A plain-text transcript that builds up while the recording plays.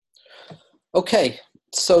Okay,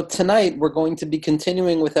 so tonight we're going to be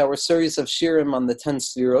continuing with our series of shirim on the 10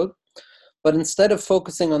 sfirot, but instead of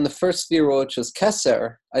focusing on the first sfirot, which is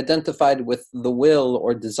keser, identified with the will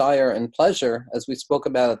or desire and pleasure, as we spoke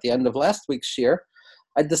about at the end of last week's shir,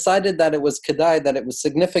 I decided that it was kedai, that it was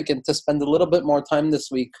significant to spend a little bit more time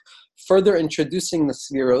this week further introducing the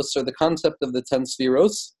sfiros, or the concept of the 10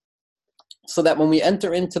 sfiros, so that when we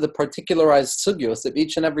enter into the particularized sugyos of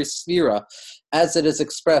each and every sphera, as it is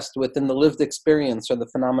expressed within the lived experience or the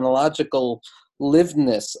phenomenological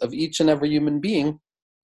livedness of each and every human being,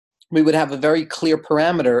 we would have a very clear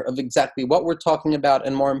parameter of exactly what we're talking about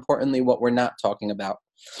and, more importantly, what we're not talking about.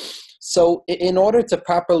 So in order to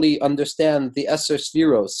properly understand the Esser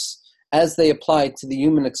Spheros as they apply to the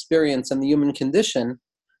human experience and the human condition,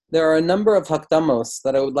 there are a number of hakdamos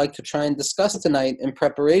that I would like to try and discuss tonight in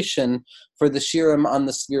preparation for the shirim on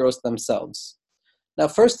the Spheros themselves. Now,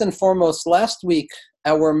 first and foremost, last week,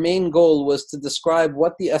 our main goal was to describe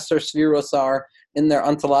what the Esser Spheros are in their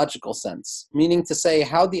ontological sense, meaning to say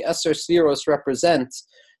how the Esser Spheros represent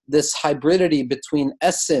this hybridity between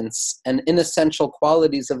essence and inessential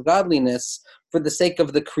qualities of godliness for the sake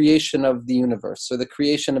of the creation of the universe, or the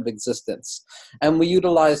creation of existence. And we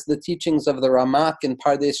utilized the teachings of the Ramak in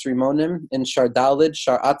Pardes Rimonim, in Shar Dalid,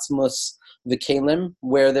 Shar Atzmus V'Kelim,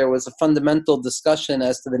 where there was a fundamental discussion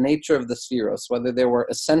as to the nature of the spheros, whether there were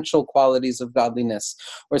essential qualities of godliness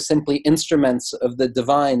or simply instruments of the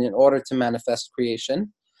divine in order to manifest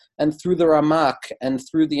creation. And through the Ramak and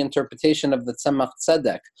through the interpretation of the Tzemach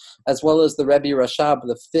Tzedek, as well as the Rebbe Rashab,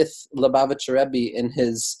 the fifth Lubavitcher Rebbe, in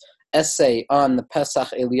his essay on the Pesach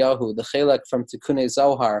Eliyahu, the Chelek from Tikkunei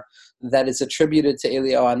Zohar, that is attributed to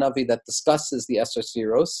Eliyahu Hanavi, that discusses the Esser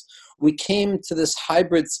Spheros, we came to this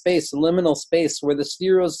hybrid space, liminal space, where the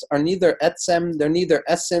Spheros are neither etzem, they're neither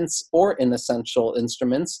essence or inessential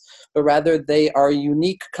instruments, but rather they are a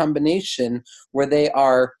unique combination where they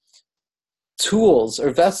are tools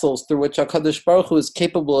or vessels through which HaKadosh Baruch Hu is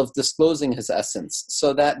capable of disclosing his essence,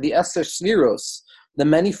 so that the Esser Spheros, the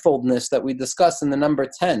manifoldness that we discuss in the number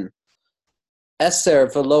 10,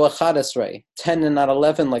 Eser v'lo echad esrei, 10 and not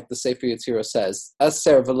 11, like the Sefer Yetzirah says,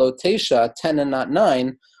 Eser v'lo teisha, 10 and not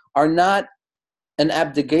 9, are not an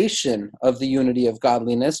abdication of the unity of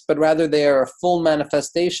godliness, but rather they are a full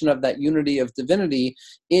manifestation of that unity of divinity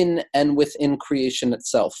in and within creation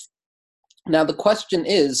itself. Now the question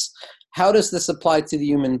is, how does this apply to the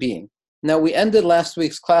human being? Now, we ended last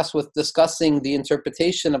week's class with discussing the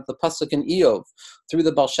interpretation of the Pasuk in Iyov through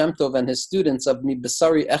the Baal Shem Tov and his students of Mi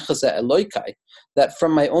Besari Echaze Eloikai, that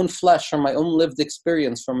from my own flesh, from my own lived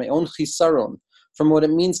experience, from my own chisaron, from what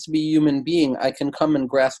it means to be a human being, I can come and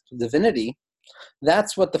grasp divinity.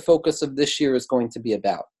 That's what the focus of this year is going to be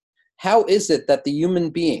about. How is it that the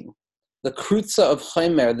human being, the Krutza of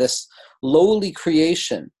Chaimer, this lowly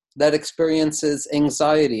creation that experiences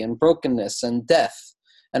anxiety and brokenness and death,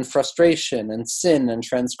 and frustration and sin and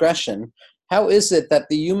transgression, how is it that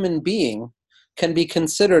the human being can be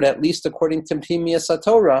considered, at least according to Pnimius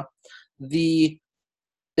HaTorah, the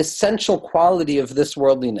essential quality of this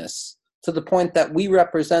worldliness, to the point that we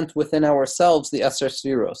represent within ourselves the Esser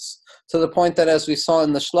Spheros, to the point that, as we saw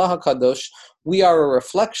in the Shlach HaKadosh, we are a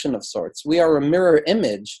reflection of sorts. We are a mirror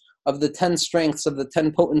image of the 10 strengths, of the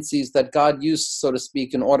 10 potencies that God used, so to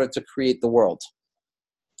speak, in order to create the world.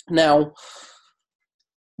 Now,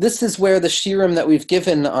 this is where the shirim that we've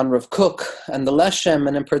given on Rav Kook and the Leshem,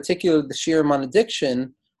 and in particular the shirim on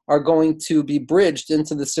addiction, are going to be bridged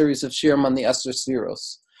into the series of shirim on the Esser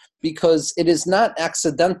Spheros, because it is not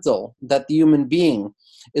accidental that the human being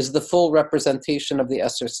is the full representation of the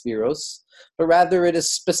Esser Spheros, but rather it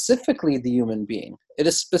is specifically the human being. It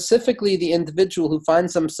is specifically the individual who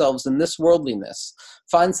finds themselves in this worldliness,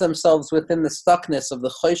 finds themselves within the stuckness of the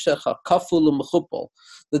choshech hakaful u'mechupel,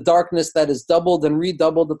 the darkness that is doubled and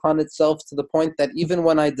redoubled upon itself, to the point that even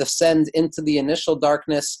when I descend into the initial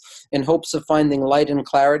darkness in hopes of finding light and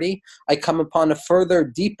clarity, I come upon a further,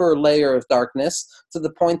 deeper layer of darkness, to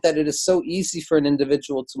the point that it is so easy for an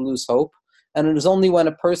individual to lose hope. And it is only when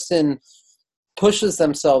a person pushes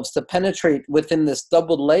themselves to penetrate within this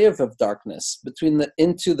doubled layer of darkness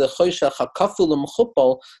into the choshech hakaful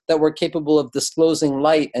u'mechupel that we're capable of disclosing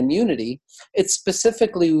light and unity. It's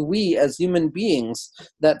specifically we as human beings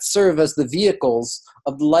that serve as the vehicles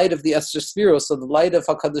of the light of the Esser Spheros, of the light of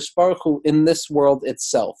HaKadosh Baruch Hu in this world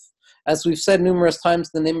itself. As we've said numerous times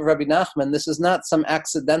in the name of Rabbi Nachman, this is not some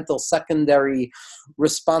accidental secondary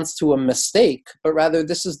response to a mistake, but rather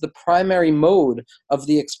this is the primary mode of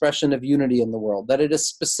the expression of unity in the world, that it is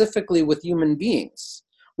specifically with human beings,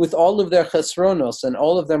 with all of their chesronos and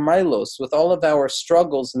all of their milos, with all of our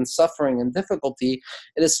struggles and suffering and difficulty,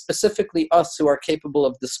 it is specifically us who are capable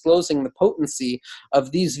of disclosing the potency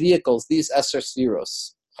of these vehicles, these Eser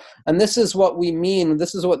Sfiros. And this is what we mean,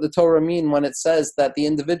 this is what the Torah means when it says that the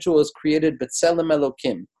individual is created b'tselem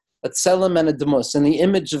Elokim, a tselem and a demos, in the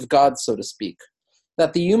image of God, so to speak.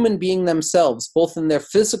 That the human being themselves, both in their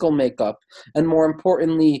physical makeup and more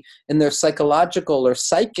importantly in their psychological or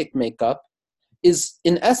psychic makeup, is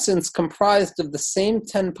in essence comprised of the same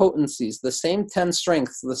 10 potencies, the same 10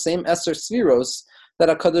 strengths, the same Eser Sfiros that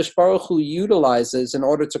HaKadosh Baruch Hu utilizes in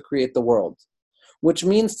order to create the world. Which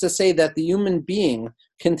means to say that the human being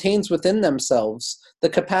contains within themselves the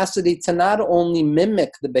capacity to not only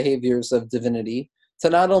mimic the behaviors of divinity, to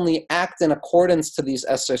not only act in accordance to these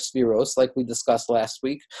Eser Sfiros, like we discussed last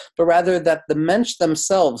week, but rather that the mensch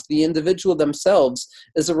themselves, the individual themselves,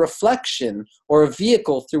 is a reflection or a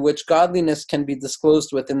vehicle through which godliness can be disclosed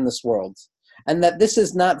within this world. And that this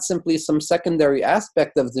is not simply some secondary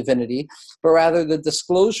aspect of divinity, but rather the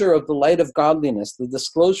disclosure of the light of godliness, the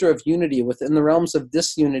disclosure of unity within the realms of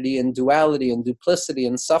disunity and duality and duplicity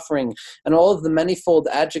and suffering, and all of the manifold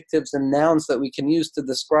adjectives and nouns that we can use to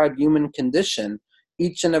describe human condition,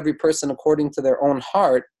 each and every person according to their own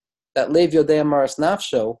heart, that Lev Yodea Maras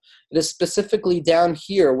Nafsho, it is specifically down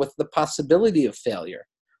here with the possibility of failure,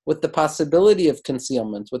 with the possibility of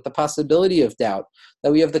concealment, with the possibility of doubt,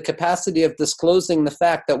 that we have the capacity of disclosing the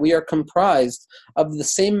fact that we are comprised of the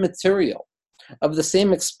same material, of the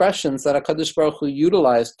same expressions that HaKadosh Baruch Hu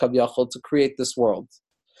utilized, Kaviyachol, to create this world.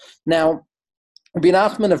 Now, Rabbi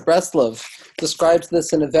Nachman of Breslov describes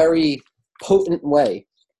this in a very potent way.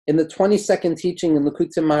 In the 22nd teaching in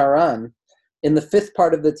Likutei Maharan, in the 5th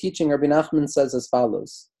part of the teaching, Rabbi Nachman says as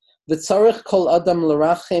follows: V'tzarich kol adam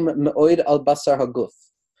l'rachem me'oid al basar haguf.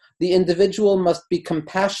 The individual must be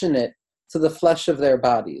compassionate to the flesh of their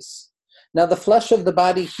bodies. Now, the flesh of the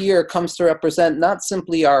body here comes to represent not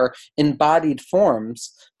simply our embodied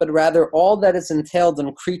forms, but rather all that is entailed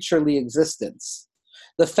in creaturely existence.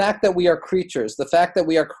 The fact that we are creatures, the fact that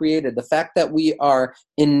we are created, the fact that we are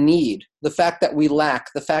in need, the fact that we lack,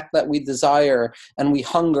 the fact that we desire and we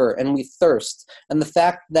hunger and we thirst, and the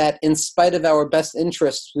fact that in spite of our best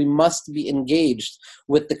interests, we must be engaged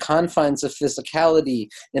with the confines of physicality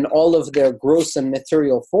in all of their gross and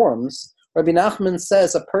material forms, Rabbi Nachman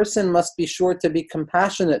says a person must be sure to be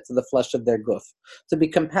compassionate to the flesh of their guf, to be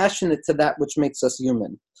compassionate to that which makes us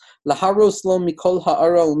human. Laharos lo mikol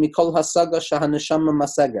ha'ara mikol hasaga shahaneshama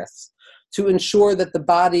masegas. To ensure that the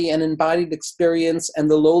body and embodied experience and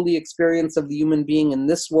the lowly experience of the human being in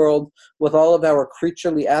this world, with all of our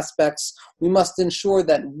creaturely aspects, we must ensure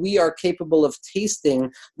that we are capable of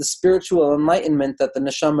tasting the spiritual enlightenment that the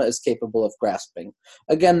neshama is capable of grasping.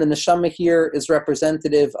 Again, the neshama here is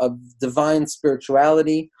representative of divine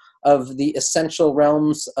spirituality, of the essential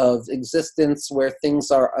realms of existence where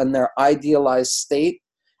things are in their idealized state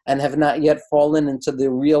and have not yet fallen into the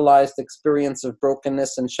realized experience of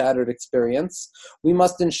brokenness and shattered experience. We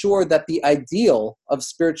must ensure that the ideal of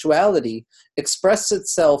spirituality expresses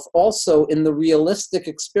itself also in the realistic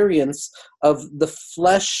experience of the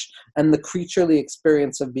flesh and the creaturely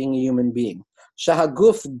experience of being a human being.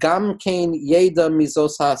 Shahaguf gam kein yeda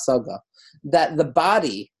mizos ha'asaga. That the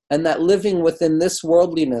body and that living within this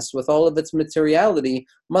worldliness with all of its materiality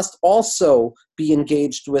must also be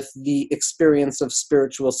engaged with the experience of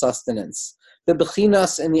spiritual sustenance. The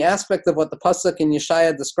bechinas, in the aspect of what the pasuk in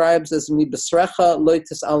Yeshaya describes as mi besrecha lo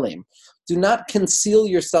tis'alem. Do not conceal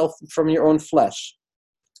yourself from your own flesh.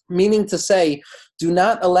 Meaning to say, do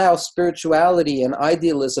not allow spirituality and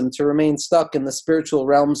idealism to remain stuck in the spiritual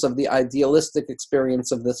realms of the idealistic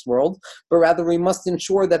experience of this world, but rather we must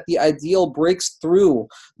ensure that the ideal breaks through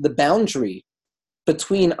the boundary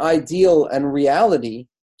between ideal and reality,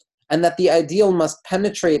 and that the ideal must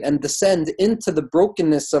penetrate and descend into the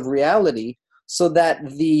brokenness of reality so that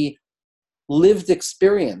the lived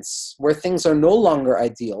experience, where things are no longer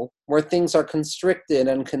ideal, where things are constricted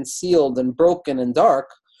and concealed and broken and dark,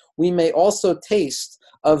 we may also taste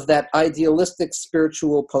of that idealistic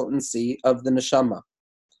spiritual potency of the neshama.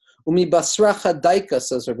 Umi basracha daika,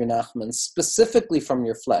 says Rabbi Nachman, specifically from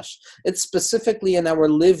your flesh. It's specifically in our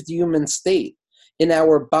lived human state, in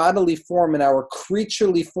our bodily form, in our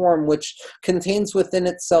creaturely form, which contains within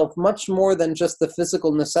itself much more than just the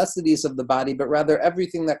physical necessities of the body, but rather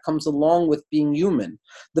everything that comes along with being human,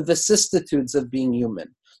 the vicissitudes of being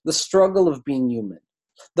human, the struggle of being human.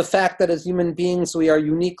 The fact that as human beings we are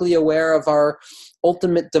uniquely aware of our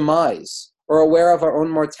ultimate demise, or aware of our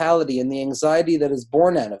own mortality and the anxiety that is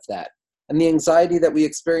born out of that, and the anxiety that we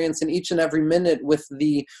experience in each and every minute with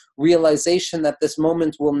the realization that this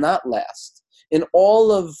moment will not last, in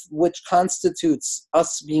all of which constitutes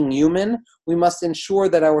us being human, we must ensure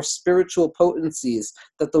that our spiritual potencies,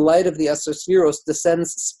 that the light of the Asar Sfiros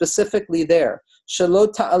descends specifically there.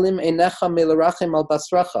 Shelo ta'alim einecha melarachim al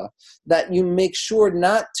basracha, that you make sure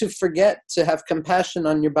not to forget to have compassion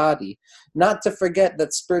on your body, not to forget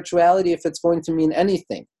that spirituality, if it's going to mean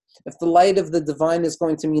anything, if the light of the divine is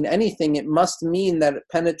going to mean anything, it must mean that it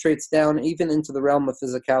penetrates down even into the realm of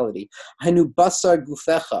physicality. Hainu basar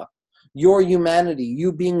gufecha, your humanity,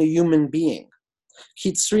 you being a human being.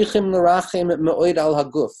 Kitzrichim l'rachem me'oid al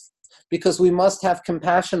haguf, because we must have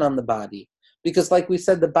compassion on the body. Because like we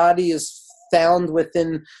said, the body is found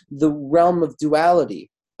within the realm of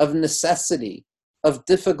duality, of necessity, of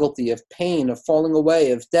difficulty, of pain, of falling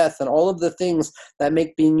away, of death, and all of the things that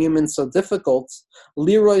make being human so difficult.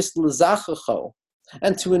 Lirois l'zachacho,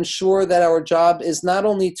 and to ensure that our job is not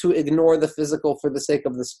only to ignore the physical for the sake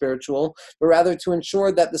of the spiritual, but rather to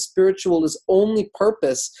ensure that the spiritual's only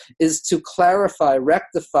purpose is to clarify,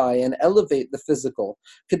 rectify, and elevate the physical.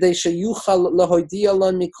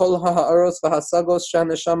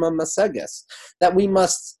 That we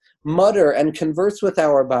must mutter and converse with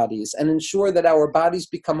our bodies and ensure that our bodies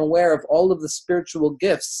become aware of all of the spiritual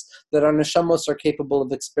gifts that our neshamos are capable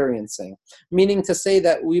of experiencing. Meaning to say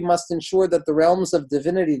that we must ensure that the realms of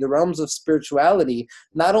divinity, the realms of spirituality,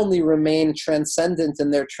 not only remain transcendent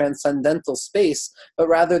in their transcendental space, but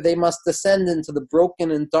rather they must descend into the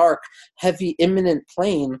broken and dark, heavy, immanent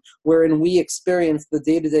plane wherein we experience the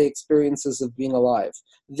day-to-day experiences of being alive.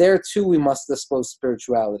 There too we must disclose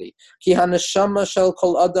spirituality. Ki haneshama shel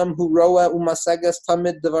kol adam hu roa umaseges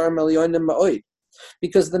tamid devar melyonim ma'od.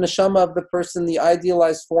 Because the neshama of the person, the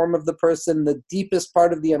idealized form of the person, the deepest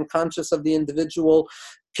part of the unconscious of the individual,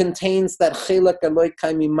 contains that chelak eloi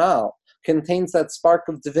kaimimal, contains that spark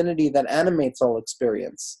of divinity that animates all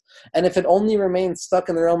experience. And if it only remains stuck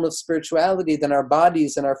in the realm of spirituality, then our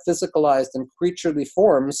bodies and our physicalized and creaturely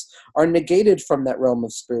forms are negated from that realm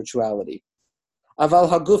of spirituality. Aval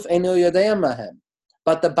haguf eino yodea mahem.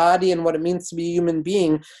 But the body and what it means to be a human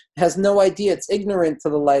being has no idea. It's ignorant to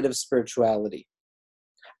the light of spirituality.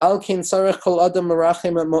 Al kin sarech kol adam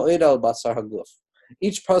merachim moed al basar haguf.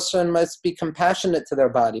 Each person must be compassionate to their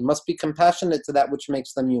body, must be compassionate to that which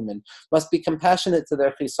makes them human, must be compassionate to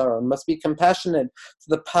their chisaron, must be compassionate to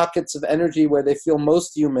the pockets of energy where they feel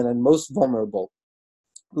most human and most vulnerable.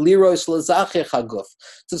 Lirois l'zachich haguf,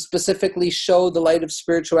 to specifically show the light of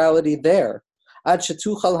spirituality there. To the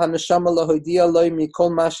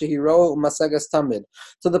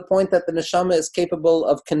point that the neshama is capable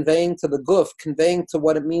of conveying to the guf, conveying to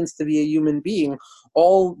what it means to be a human being,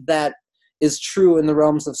 all that is true in the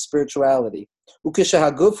realms of spirituality. And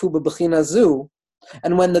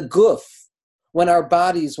when the guf, when our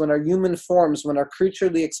bodies, when our human forms, when our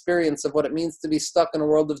creaturely experience of what it means to be stuck in a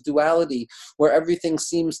world of duality, where everything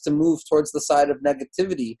seems to move towards the side of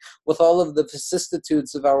negativity, with all of the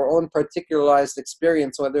vicissitudes of our own particularized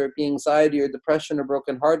experience, whether it be anxiety or depression or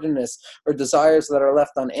brokenheartedness or desires that are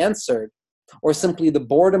left unanswered, or simply the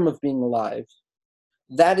boredom of being alive,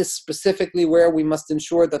 that is specifically where we must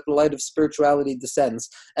ensure that the light of spirituality descends.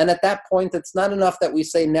 And at that point, it's not enough that we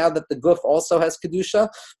say now that the guf also has Kedusha,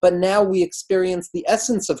 but now we experience the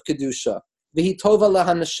essence of Kedusha. V'hi tova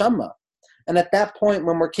laha neshama. And at that point,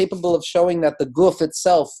 when we're capable of showing that the guf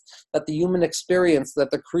itself, that the human experience,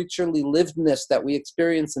 that the creaturely livedness that we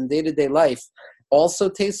experience in day-to-day life also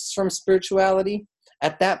tastes from spirituality,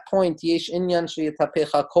 at that point, yesh inyan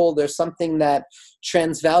sheyatapecha kol, there's something that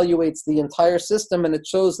transvaluates the entire system, and it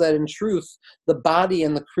shows that in truth, the body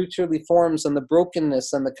and the creaturely forms and the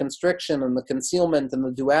brokenness and the constriction and the concealment and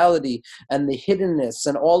the duality and the hiddenness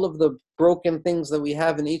and all of the broken things that we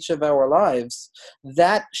have in each of our lives,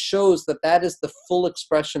 that shows that that is the full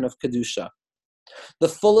expression of Kedusha. The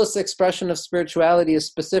fullest expression of spirituality is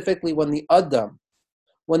specifically when the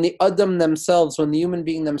Adam themselves, when the human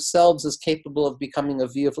being themselves is capable of becoming a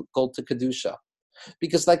vehicle to Kedusha.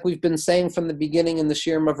 Because like we've been saying from the beginning in the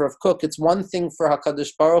Shirim of Rav Kook, it's one thing for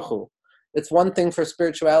HaKadosh Baruch Hu, it's one thing for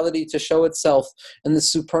spirituality to show itself in the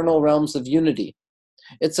supernal realms of unity.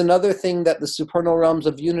 It's another thing that the supernal realms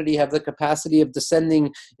of unity have the capacity of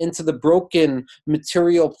descending into the broken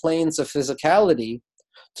material planes of physicality,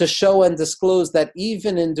 to show and disclose that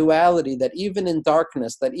even in duality, that even in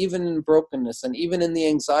darkness, that even in brokenness, and even in the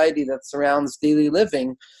anxiety that surrounds daily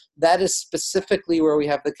living, that is specifically where we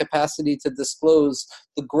have the capacity to disclose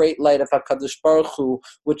the great light of HaKadosh Baruch Hu,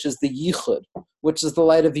 which is the Yichud, which is the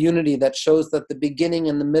light of unity that shows that the beginning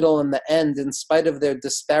and the middle and the end, in spite of their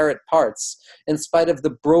disparate parts, in spite of the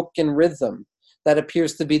broken rhythm that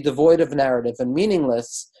appears to be devoid of narrative and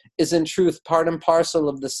meaningless, is in truth part and parcel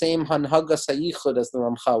of the same Hanhagas HaYichud, as the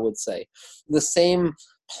Ramchal would say, the same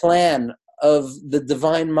plan of the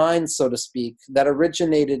divine mind, so to speak, that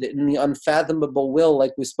originated in the unfathomable will,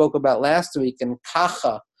 like we spoke about last week, in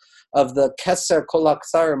Kacha, of the Keser Kol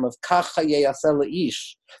HaKsarim, of Kacha Yeyaseh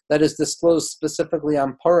Ish, that is disclosed specifically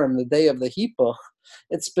on Purim, the day of the Hipuch.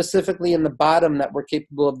 It's specifically in the bottom that we're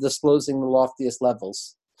capable of disclosing the loftiest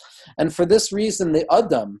levels. And for this reason, the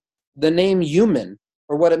Adam, the name human,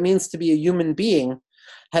 or what it means to be a human being,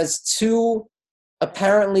 has two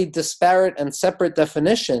apparently disparate and separate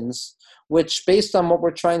definitions, which, based on what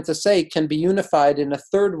we're trying to say, can be unified in a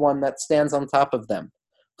third one that stands on top of them.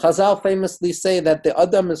 Chazal famously say that the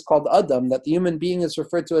Adam is called Adam, that the human being is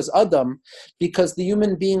referred to as Adam, because the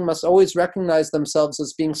human being must always recognize themselves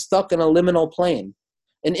as being stuck in a liminal plane,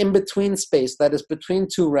 an in-between space that is between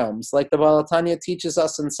two realms, like the Baal HaTanya teaches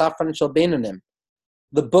us in Safran Shel Beinanim,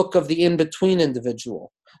 the book of the in-between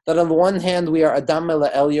individual. That on the one hand we are Adam Ela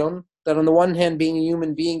Elyon, that on the one hand being a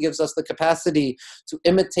human being gives us the capacity to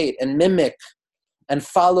imitate and mimic and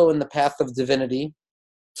follow in the path of divinity,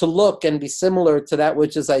 to look and be similar to that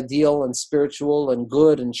which is ideal and spiritual and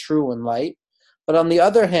good and true and light. But on the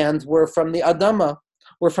other hand, we're from the Adama,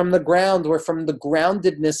 we're from the ground, we're from the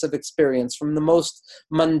groundedness of experience, from the most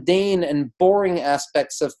mundane and boring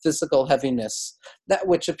aspects of physical heaviness, that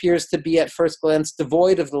which appears to be at first glance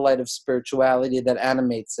devoid of the light of spirituality that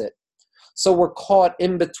animates it. So we're caught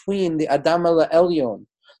in between the Adam Ela Elyon,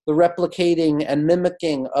 the replicating and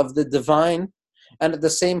mimicking of the divine, and at the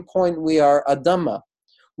same point we are Adama.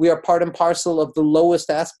 We are part and parcel of the lowest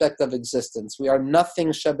aspect of existence. We are nothing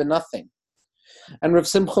shebe nothing. And Rav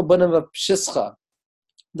Simcha ben Rav Pshischa,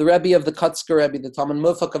 the Rebbe of the Kotzker Rebbe, the Talmud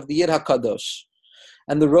Mufak of the Yid HaKadosh,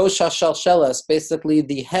 and the Rosh HaShalsheles, basically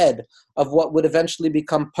the head of what would eventually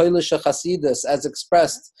become Polish Hasidus, as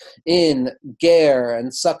expressed in Ger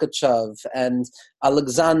and Sakachev and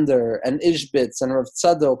Alexander and Ishbitz and Rav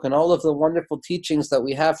Tzadok and all of the wonderful teachings that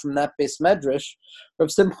we have from that base medrash.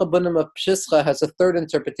 Rav Simcha ben Rav Pshischa has a third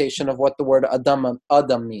interpretation of what the word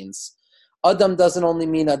Adam means. Adam doesn't only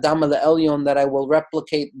mean Adam Ela Elyon, that I will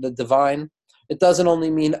replicate the divine. It doesn't only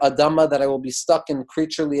mean Adama, that I will be stuck in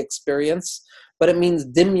creaturely experience, but it means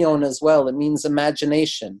dimyon as well. It means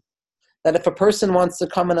imagination. That if a person wants to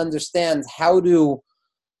come and understand how to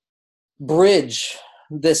bridge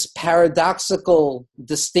this paradoxical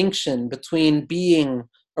distinction between being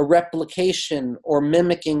a replication or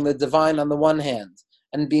mimicking the divine on the one hand,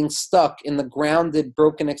 and being stuck in the grounded,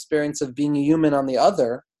 broken experience of being a human on the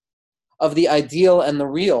other, of the ideal and the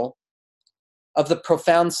real, of the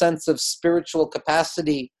profound sense of spiritual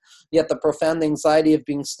capacity, yet the profound anxiety of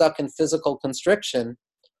being stuck in physical constriction,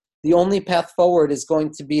 the only path forward is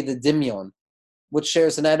going to be the dimyon, which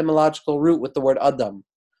shares an etymological root with the word Adam.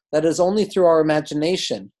 That is only through our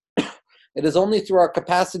imagination, it is only through our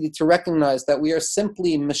capacity to recognize that we are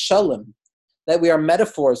simply mishalim, that we are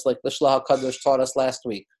metaphors, like the Shlach HaKadosh taught us last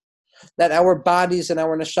week, that our bodies and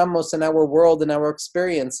our neshamos and our world and our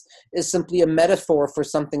experience is simply a metaphor for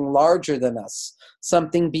something larger than us,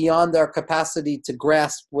 something beyond our capacity to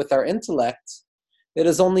grasp with our intellect. It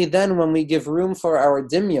is only then when we give room for our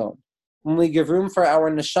dimyon, when we give room for our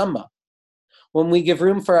neshama, when we give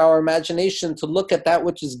room for our imagination to look at that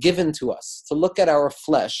which is given to us, to look at our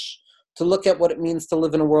flesh, to look at what it means to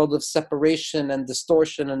live in a world of separation and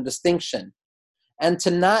distortion and distinction, and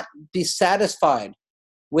to not be satisfied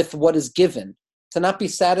with what is given, to not be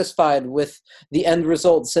satisfied with the end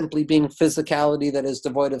result simply being physicality that is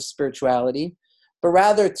devoid of spirituality, but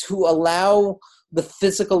rather to allow the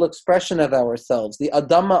physical expression of ourselves, the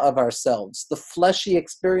Adama of ourselves, the fleshy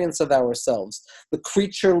experience of ourselves, the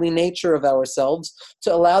creaturely nature of ourselves,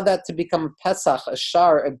 to allow that to become a Pesach, a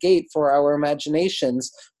shar, a gate for our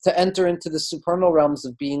imaginations to enter into the supernal realms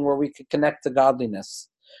of being where we could connect to godliness.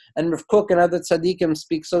 And Rav Kook and other tzaddikim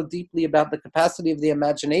speak so deeply about the capacity of the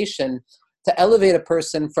imagination to elevate a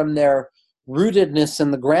person from their rootedness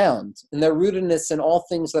in the ground, and their rootedness in all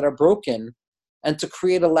things that are broken, and to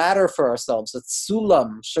create a ladder for ourselves, a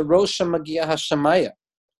tsulam, sharosha magia hashamaya,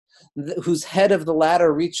 whose head of the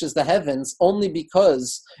ladder reaches the heavens only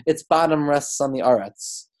because its bottom rests on the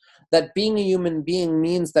aretz. That being a human being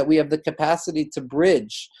means that we have the capacity to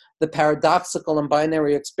bridge the paradoxical and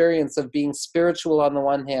binary experience of being spiritual on the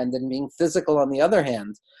one hand and being physical on the other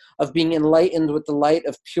hand, of being enlightened with the light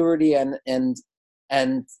of purity and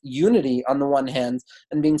unity on the one hand,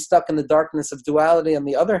 and being stuck in the darkness of duality on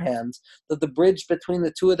the other hand, that the bridge between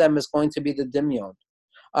the two of them is going to be the dimyon.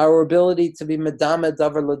 Our ability to be medame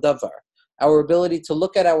davar ledavar, our ability to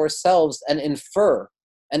look at ourselves and infer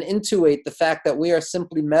and intuit the fact that we are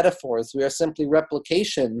simply metaphors, we are simply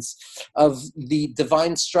replications of the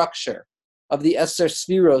divine structure, of the Eser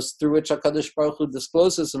Sfiros through which HaKadosh Baruch Hu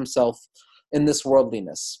discloses himself in this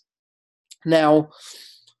worldliness. Now,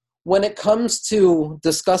 when it comes to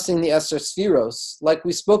discussing the Eser Sfiros, like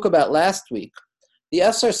we spoke about last week, the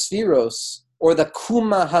Eser Sfiros, or the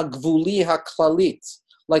Kuma HaGvuli HaKlalit,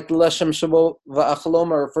 like the Leshem Shabo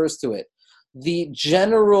Va'achaloma refers to it, the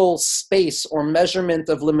general space or measurement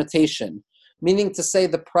of limitation, meaning to say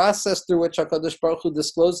the process through which HaKadosh Baruch Hu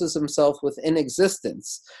discloses himself within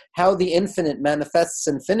existence, how the infinite manifests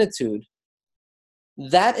infinitude,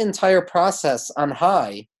 that entire process on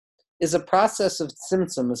high is a process of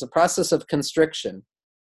tzimtzum, is a process of constriction.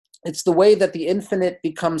 It's the way that the infinite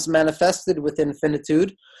becomes manifested with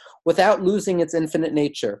infinitude without losing its infinite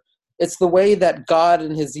nature. It's the way that God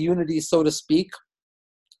in his unity, so to speak,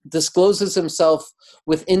 discloses himself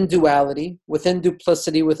within duality, within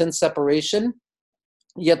duplicity, within separation,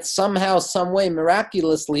 yet somehow, some way,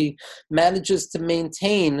 miraculously manages to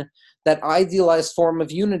maintain that idealized form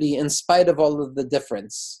of unity in spite of all of the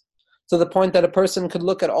difference. To the point that a person could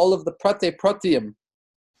look at all of the pratium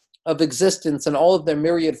of existence and all of their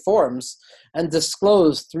myriad forms and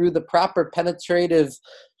disclose through the proper penetrative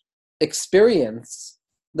experience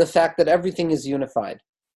the fact that everything is unified.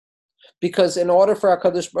 Because in order for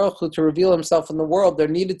HaKadosh Baruch Hu to reveal himself in the world, there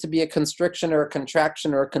needed to be a constriction or a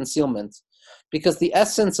contraction or a concealment. Because the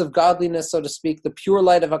essence of godliness, so to speak, the pure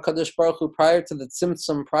light of HaKadosh Baruch Hu prior to the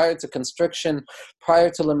tzimtzum, prior to constriction, prior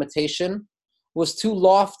to limitation, was too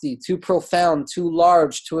lofty, too profound, too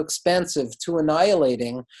large, too expansive, too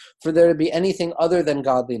annihilating for there to be anything other than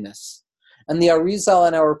godliness. And the Arizal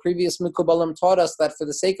and our previous Mikubalim taught us that for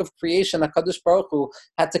the sake of creation, HaKadosh Baruch Hu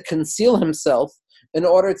had to conceal himself in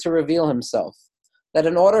order to reveal himself. That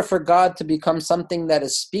in order for God to become something that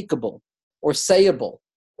is speakable, or sayable,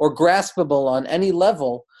 or graspable on any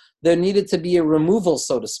level, there needed to be a removal,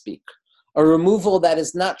 so to speak. A removal that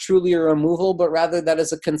is not truly a removal, but rather that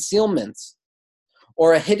is a concealment,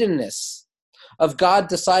 or a hiddenness of God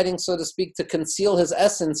deciding, so to speak, to conceal his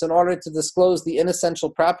essence in order to disclose the inessential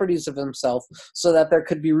properties of himself so that there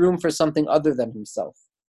could be room for something other than himself.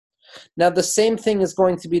 Now, the same thing is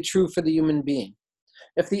going to be true for the human being.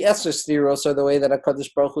 If the Eser Sfiros are the way that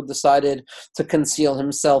HaKadosh Baruch Hu decided to conceal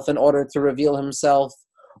himself in order to reveal himself,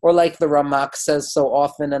 or like the Ramak says so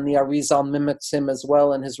often, and the Arizal mimics him as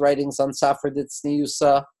well in his writings on Safra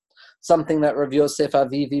Ditzniusa, something that Rav Yosef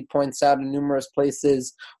Avivi points out in numerous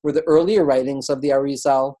places, were the earlier writings of the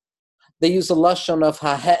Arizal. They use a lashon of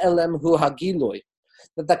ha'elem hu hagiloi,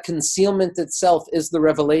 that the concealment itself is the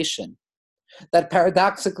revelation. That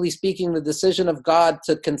paradoxically speaking, the decision of God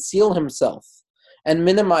to conceal himself and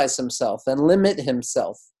minimize himself and limit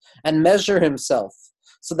himself and measure himself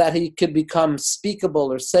so that he could become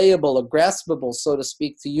speakable or sayable or graspable, so to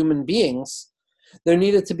speak, to human beings, there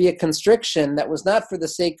needed to be a constriction that was not for the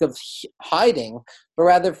sake of hiding, but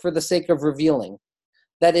rather for the sake of revealing.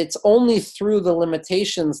 That it's only through the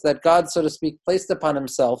limitations that God, so to speak, placed upon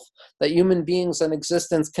himself that human beings and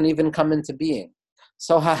existence can even come into being.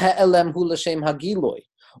 So, ha'elem hu l'shem hagiloi,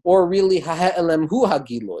 or really ha'elem hu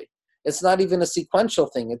hagiloi. It's not even a sequential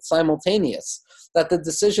thing, it's simultaneous. That the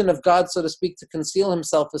decision of God, so to speak, to conceal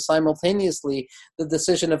himself is simultaneously the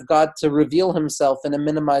decision of God to reveal himself in a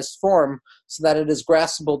minimized form so that it is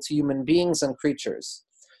graspable to human beings and creatures.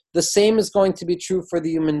 The same is going to be true for the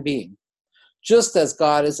human being. Just as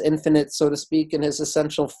God is infinite, so to speak, in his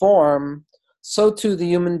essential form, so too the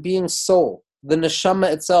human being's soul, the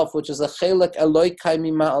neshama itself, which is a chelek eloi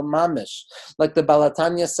kaimima al mamish, like the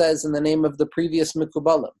Balatanya says in the name of the previous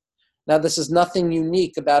Mikubalim. Now, this is nothing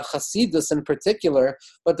unique about Hasidus in particular,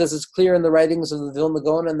 but this is clear in the writings of the Vilna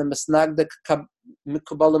Gaon and the Misnagdik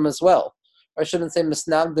Mikubalim as well. I shouldn't say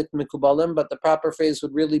Misnagdik Mikubalim, but the proper phrase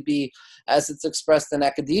would really be, as it's expressed in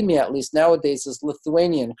academia, at least nowadays, is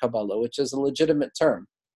Lithuanian Kabbalah, which is a legitimate term.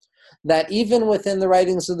 That even within the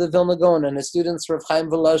writings of the Vilna Gaon and his students Rav Chaim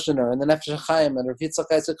Volozhiner and the Nefesh HaChaim and Rav Yitzchak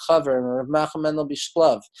Isaac Chaver and Rav Menachem Mendel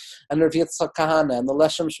Bishklov and Rav Yitzchak Kahana and the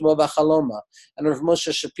Leshem Shmo V'Chaloma and Rav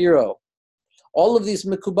Moshe Shapiro, all of these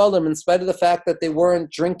Mikubalim, in spite of the fact that they weren't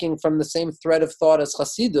drinking from the same thread of thought as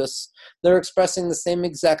Chasidus, they're expressing the same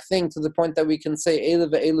exact thing to the point that we can say Eilu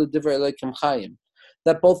ve'elu divrei Elokim Chayim.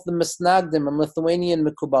 That both the Misnagdim and Lithuanian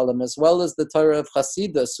Mikubalim, as well as the Torah of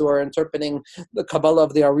Chasidus, who are interpreting the Kabbalah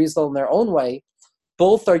of the Arizal in their own way,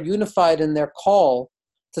 both are unified in their call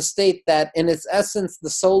to state that in its essence, the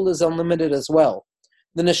soul is unlimited as well.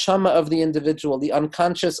 The neshama of the individual, the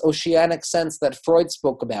unconscious oceanic sense that Freud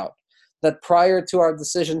spoke about, that prior to our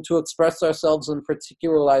decision to express ourselves in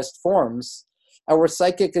particularized forms, Our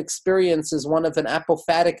psychic experience is one of an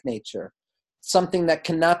apophatic nature, something that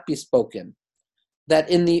cannot be spoken. That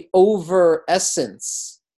in the over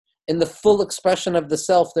essence, in the full expression of the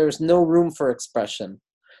self, there is no room for expression.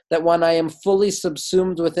 That when I am fully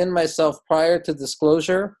subsumed within myself prior to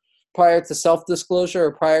disclosure, prior to self-disclosure,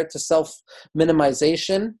 or prior to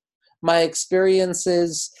self-minimization, my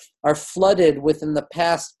experiences are flooded within the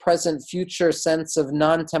past, present, future sense of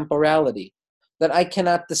non-temporality. That I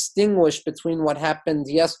cannot distinguish between what happened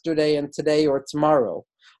yesterday and today or tomorrow.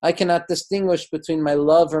 I cannot distinguish between my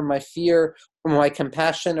love or my fear or my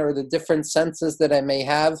compassion or the different senses that I may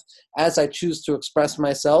have as I choose to express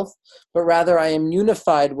myself, but rather I am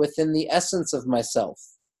unified within the essence of myself.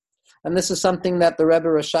 And this is something that the Rebbe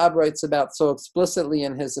Rashab writes about so explicitly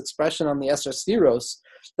in his expression on the Esser Sfiros,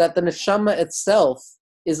 that the neshama itself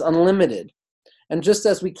is unlimited. And just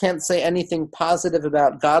as we can't say anything positive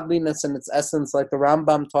about godliness in its essence, like the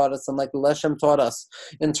Rambam taught us and like the Leshem taught us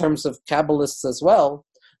in terms of Kabbalists as well,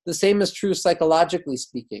 the same is true psychologically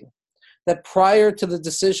speaking. That prior to the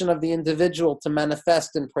decision of the individual to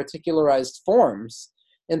manifest in particularized forms,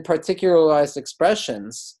 in particularized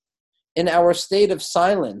expressions, in our state of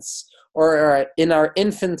silence, or in our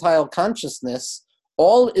infantile consciousness,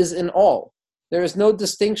 all is in all. There is no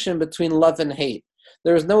distinction between love and hate.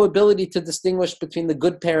 There is no ability to distinguish between the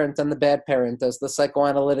good parent and the bad parent, as the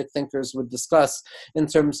psychoanalytic thinkers would discuss in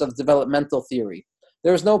terms of developmental theory.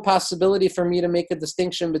 There is no possibility for me to make a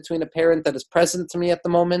distinction between a parent that is present to me at the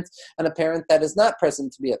moment and a parent that is not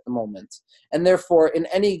present to me at the moment. And therefore, in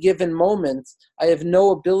any given moment, I have no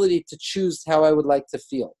ability to choose how I would like to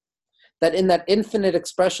feel. That in that infinite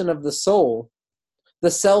expression of the soul, the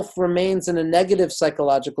self remains in a negative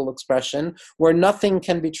psychological expression where nothing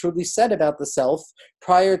can be truly said about the self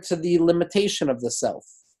prior to the limitation of the self.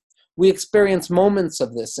 We experience moments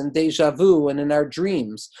of this in deja vu and in our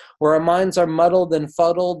dreams, where our minds are muddled and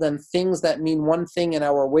fuddled, and things that mean one thing in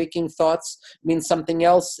our waking thoughts mean something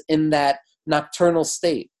else in that nocturnal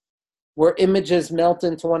state, where images melt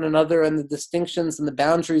into one another and the distinctions and the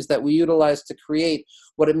boundaries that we utilize to create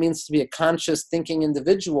what it means to be a conscious thinking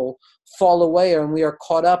individual fall away, and we are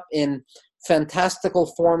caught up in fantastical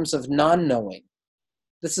forms of non-knowing.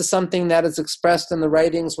 This is something that is expressed in the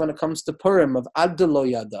writings when it comes to Purim of Agdolo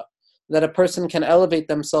Yada, that a person can elevate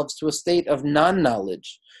themselves to a state of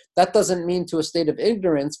non-knowledge. That doesn't mean to a state of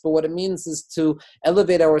ignorance, but what it means is to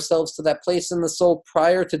elevate ourselves to that place in the soul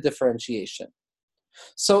prior to differentiation.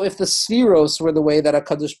 So if the Sfiros were the way that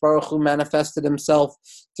HaKadosh Baruch Hu manifested himself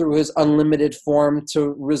through his unlimited form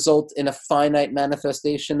to result in a finite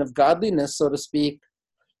manifestation of godliness, so to speak,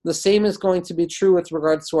 the same is going to be true with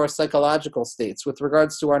regards to our psychological states, with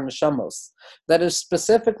regards to our neshamos. That is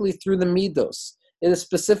specifically through the midos. It is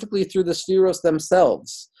specifically through the Sfiros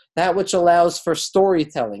themselves, that which allows for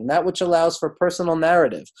storytelling, that which allows for personal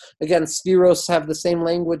narrative. Again, Sfiros have the same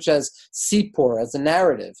language as Sipor, as a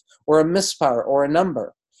narrative, or a mispar, or a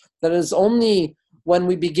number. That is only when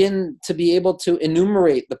we begin to be able to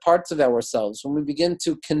enumerate the parts of ourselves, when we begin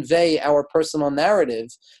to convey our personal narrative,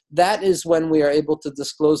 that is when we are able to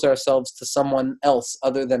disclose ourselves to someone else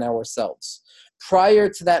other than ourselves. Prior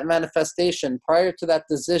to that manifestation, prior to that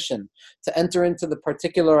decision to enter into the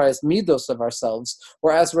particularized midos of ourselves,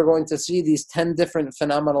 whereas we're going to see these 10 different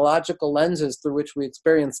phenomenological lenses through which we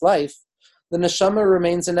experience life, the neshama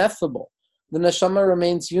remains ineffable. The neshama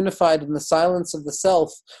remains unified in the silence of the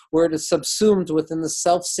self, where it is subsumed within the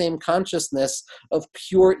self-same consciousness of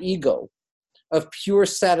pure ego, of pure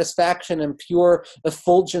satisfaction and pure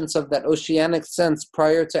effulgence of that oceanic sense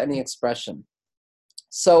prior to any expression.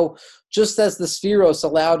 So just as the Sfiros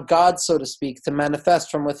allowed God, so to speak, to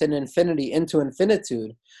manifest from within infinity into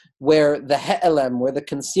infinitude, where the he'elem, where the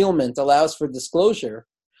concealment allows for disclosure,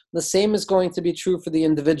 the same is going to be true for the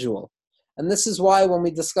individual. And this is why when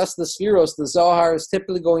we discuss the Sfiros, the Zohar is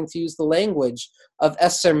typically going to use the language of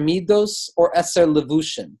Eser Midos or Eser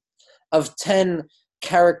Levushin, of 10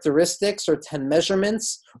 characteristics or 10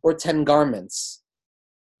 measurements or 10 garments.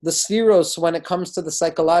 The Sfiros, when it comes to the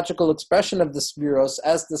psychological expression of the Sfiros,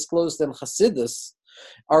 as disclosed in Chassidus,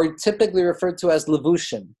 are typically referred to as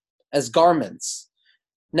Levushin, as garments.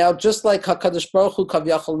 Now, just like HaKadosh Baruch Hu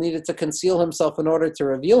Kavyachol needed to conceal himself in order to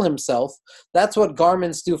reveal himself, that's what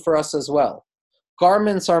garments do for us as well.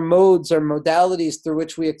 Garments are modes or modalities through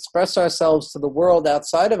which we express ourselves to the world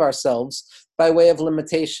outside of ourselves by way of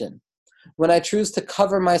limitation. When I choose to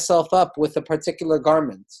cover myself up with a particular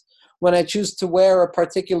garment, when I choose to wear a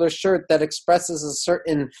particular shirt that expresses a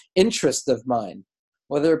certain interest of mine,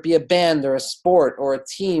 whether it be a band or a sport or a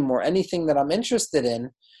team or anything that I'm interested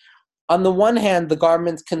in, on the one hand, the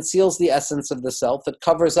garment conceals the essence of the self. It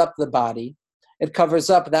covers up the body. It covers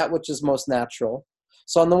up that which is most natural.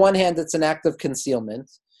 So on the one hand, it's an act of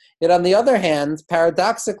concealment. Yet on the other hand,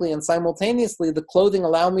 paradoxically and simultaneously, the clothing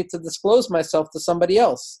allow me to disclose myself to somebody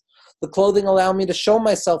else. The clothing allow me to show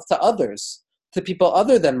myself to others, to people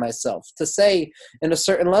other than myself, to say in a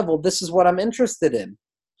certain level, this is what I'm interested in.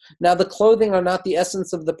 Now, the clothing are not the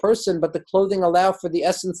essence of the person, but the clothing allow for the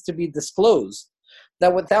essence to be disclosed.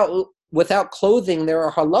 That without clothing, there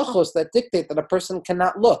are halachos that dictate that a person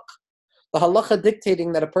cannot look. The halacha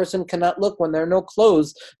dictating that a person cannot look when there are no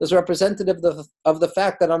clothes is representative of the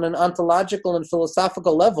fact that on an ontological and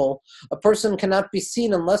philosophical level, a person cannot be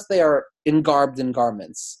seen unless they are garbed in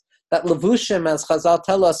garments. That levushim, as Chazal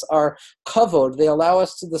tell us, are kavod. They allow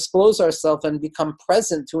us to disclose ourselves and become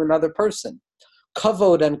present to another person.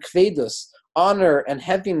 Kavod and kvedus, honor and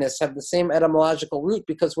heaviness, have the same etymological root,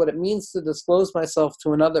 because what it means to disclose myself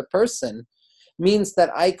to another person means that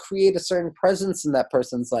I create a certain presence in that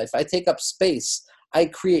person's life. I take up space. I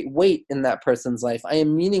create weight in that person's life. I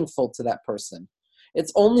am meaningful to that person.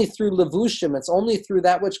 It's only through levushim, it's only through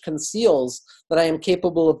that which conceals, that I am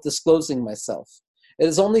capable of disclosing myself. It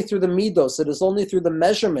is only through the midos, it is only through the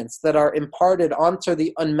measurements that are imparted onto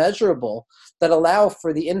the unmeasurable that allow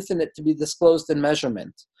for the infinite to be disclosed in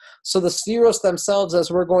measurement. So the spheros themselves, as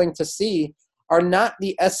we're going to see, are not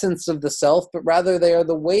the essence of the self, but rather they are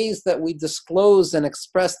the ways that we disclose and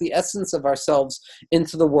express the essence of ourselves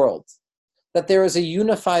into the world. That there is a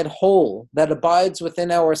unified whole that abides within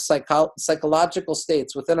our psychological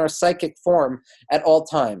states, within our psychic form at all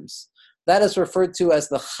times. That is referred to as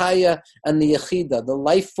the chaya and the yechida, the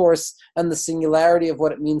life force and the singularity of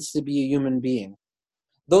what it means to be a human being.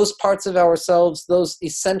 Those parts of ourselves, those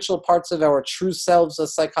essential parts of our true selves,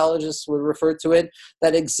 as psychologists would refer to it,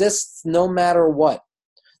 that exists no matter what.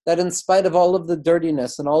 That in spite of all of the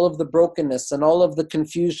dirtiness and all of the brokenness and all of the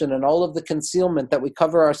confusion and all of the concealment that we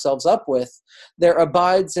cover ourselves up with, there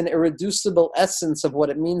abides an irreducible essence of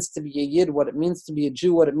what it means to be a Yid, what it means to be a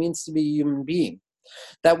Jew, what it means to be a human being.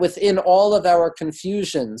 That within all of our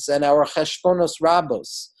confusions and our cheshbonos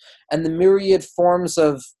rabos and the myriad forms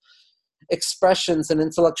of expressions and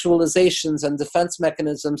intellectualizations and defense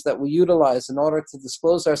mechanisms that we utilize in order to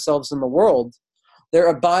disclose ourselves in the world, there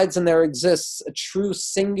abides and there exists a true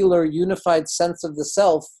singular unified sense of the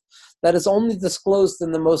self that is only disclosed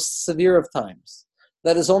in the most severe of times,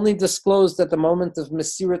 that is only disclosed at the moment of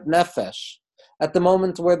mesirat nefesh, at the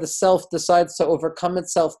moment where the self decides to overcome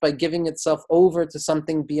itself by giving itself over to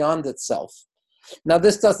something beyond itself. Now,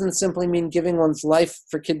 this doesn't simply mean giving one's life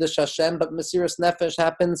for Kiddush Hashem, but Mesiras Nefesh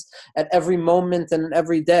happens at every moment and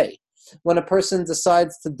every day. When a person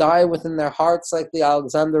decides to die within their hearts, like the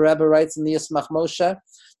Alexander Rebbe writes in the Yismach Moshe,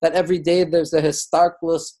 that every day there's a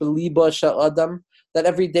histarklus belibo sha'adam, that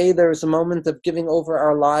every day there is a moment of giving over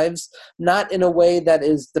our lives, not in a way that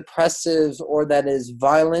is depressive or that is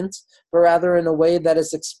violent, but rather in a way that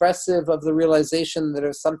is expressive of the realization that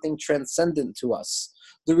there's something transcendent to us.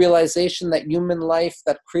 The realization that human life,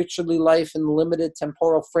 that creaturely life in the limited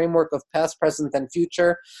temporal framework of past, present, and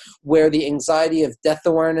future, where the anxiety of death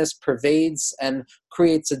awareness pervades and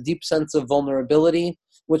creates a deep sense of vulnerability,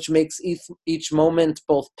 which makes each moment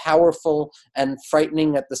both powerful and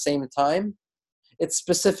frightening at the same time. It's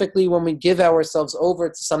specifically when we give ourselves over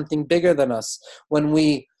to something bigger than us, when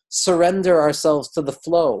we surrender ourselves to the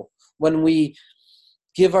flow, when we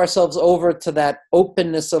give ourselves over to that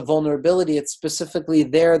openness of vulnerability, it's specifically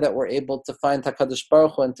there that we're able to find HaKadosh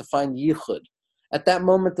Baruch Hu and to find Yichud. At that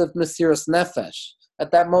moment of Mesiras Nefesh,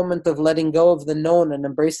 at that moment of letting go of the known and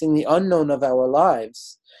embracing the unknown of our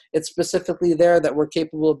lives, it's specifically there that we're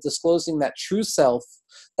capable of disclosing that true self,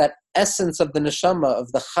 that essence of the neshama,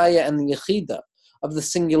 of the chaya and the yechida, of the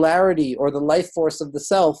singularity or the life force of the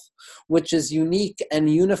self, which is unique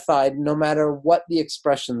and unified no matter what the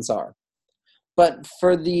expressions are. But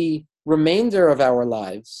for the remainder of our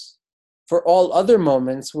lives, for all other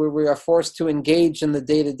moments where we are forced to engage in the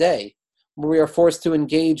day-to-day, where we are forced to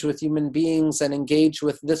engage with human beings and engage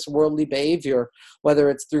with this worldly behavior, whether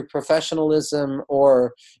it's through professionalism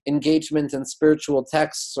or engagement in spiritual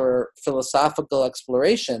texts or philosophical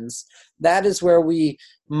explorations, that is where we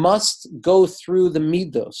must go through the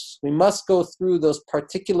midos. We must go through those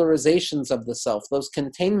particularizations of the self, those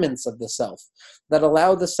containments of the self, that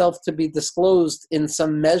allow the self to be disclosed in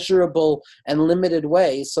some measurable and limited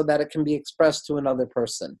way so that it can be expressed to another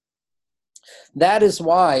person. That is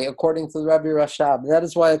why, according to the Rabbi Rashab, that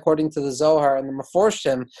is why, according to the Zohar and the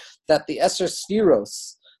Meforshim, that the Eser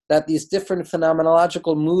Sfiros, that these different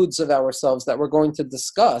phenomenological moods of ourselves that we're going to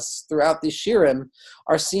discuss throughout these shirim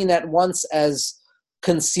are seen at once as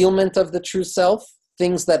concealment of the true self,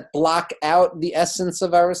 things that block out the essence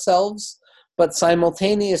of ourselves, but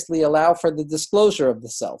simultaneously allow for the disclosure of the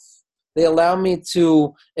self. They allow me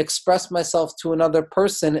to express myself to another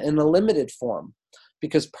person in a limited form,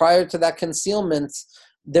 because prior to that concealment,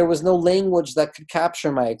 there was no language that could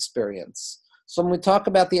capture my experience. So when we talk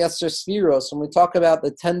about the Esser Sfiros, when we talk about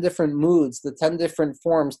the 10 different moods, the 10 different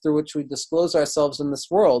forms through which we disclose ourselves in this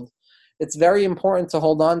world, it's very important to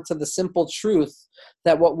hold on to the simple truth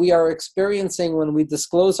that what we are experiencing when we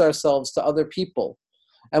disclose ourselves to other people,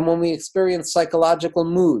 and when we experience psychological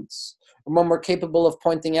moods, when we're capable of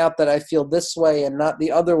pointing out that I feel this way and not the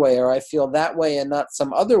other way, or I feel that way and not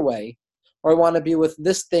some other way, or I want to be with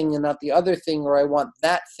this thing and not the other thing, or I want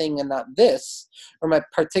that thing and not this, or my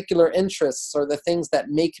particular interests or the things that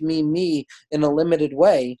make me me in a limited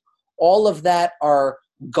way, all of that are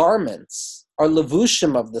garments, are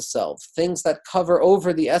levushim of the self, things that cover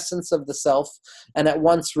over the essence of the self and at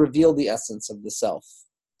once reveal the essence of the self.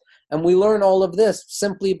 And we learn all of this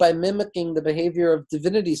simply by mimicking the behavior of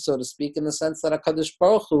divinity, so to speak, in the sense that HaKadosh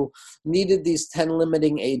Baruch Hu needed these 10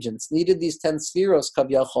 limiting agents, needed these 10 spheros,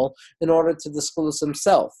 Kavyachol, in order to disclose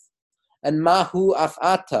himself. And Mahu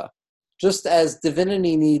Af'ata, just as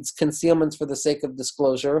divinity needs concealments for the sake of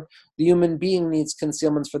disclosure, the human being needs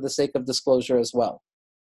concealments for the sake of disclosure as well.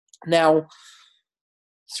 Now,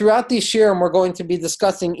 throughout these shiurim, we're going to be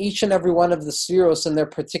discussing each and every one of the spheros in their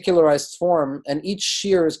particularized form, and each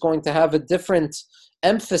shiur is going to have a different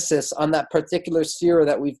emphasis on that particular sphere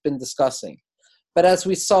that we've been discussing. But as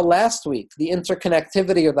we saw last week, the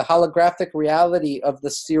interconnectivity or the holographic reality of the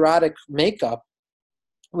spherotic makeup,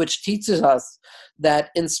 which teaches us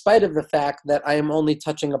that in spite of the fact that I am only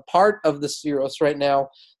touching a part of the spheros right now,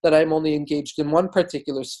 that I'm only engaged in one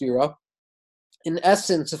particular sphera, in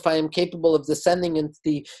essence, if I am capable of descending into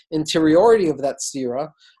the interiority of that sphera,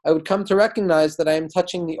 I would come to recognize that I am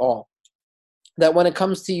touching the all. That when it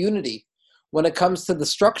comes to unity, when it comes to the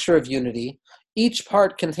structure of unity, each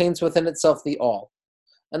part contains within itself the all.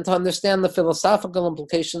 And to understand the philosophical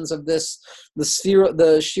implications of this, the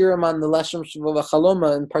shiurim on the Leshem Shuvah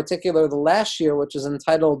V'Chaloma, in particular the last shiur, which is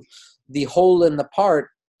entitled "The Whole in the Part,"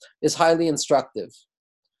 is highly instructive.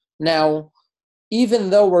 Now, even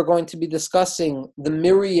though we're going to be discussing the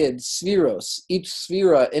myriad spheros, each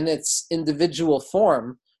sphera in its individual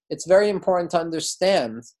form, it's very important to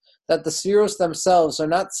understand that the spheros themselves are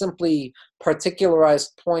not simply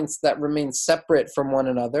particularized points that remain separate from one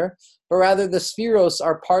another, but rather the spheros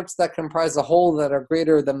are parts that comprise a whole that are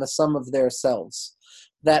greater than the sum of their selves.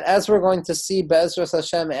 That, as we're going to see Be'ezras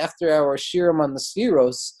Hashem after our shiurim on the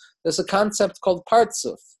spheros, there's a concept called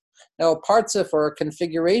partzuf. Now, a partzuf, or a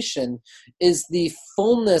configuration, is the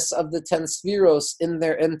fullness of the 10 spheros in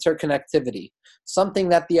their interconnectivity, something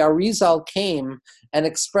that the Arizal came and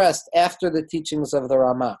expressed after the teachings of the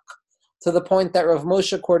Ramak, to the point that Rav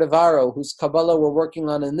Moshe Cordovaro, whose Kabbalah we're working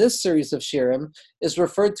on in this series of shiurim, is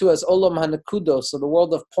referred to as Olam HaNekudos, so the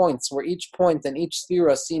world of points, where each point and each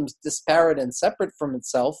sphera seems disparate and separate from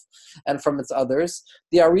itself and from its others.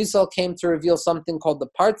 The Arizal came to reveal something called the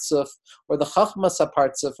Partzuf, or the Chachmas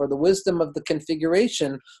HaPartzuf, or the wisdom of the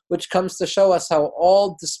configuration, which comes to show us how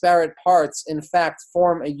all disparate parts, in fact,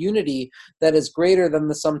 form a unity that is greater than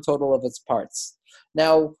the sum total of its parts.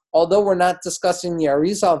 Now, although we're not discussing the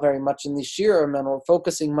Arizal very much in the shiurim, and we're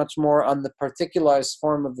focusing much more on the particularized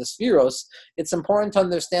form of the spheros, it's important to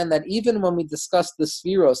understand that even when we discuss the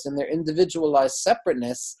spheros in their individualized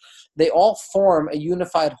separateness, they all form a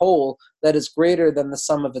unified whole that is greater than the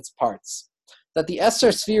sum of its parts. That the Esser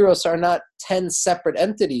spheros are not 10 separate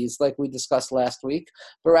entities like we discussed last week,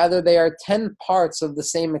 but rather they are 10 parts of the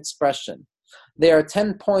same expression. They are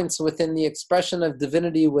 10 points within the expression of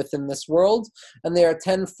divinity within this world, and they are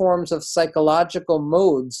 10 forms of psychological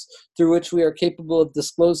modes through which we are capable of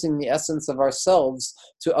disclosing the essence of ourselves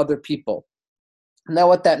to other people. Now,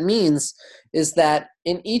 what that means is that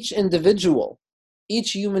in each individual,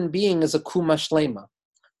 each human being is a kuma shlema.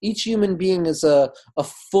 Each human being is a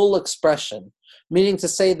full expression, meaning to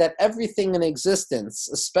say that everything in existence,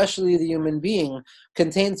 especially the human being,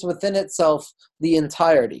 contains within itself the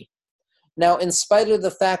entirety. Now, in spite of the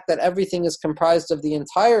fact that everything is comprised of the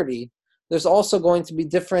entirety, there's also going to be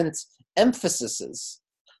different emphases.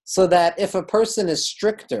 So that if a person is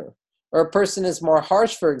stricter, or a person is more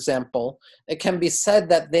harsh, for example, it can be said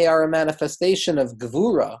that they are a manifestation of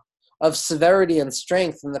gevura, of severity and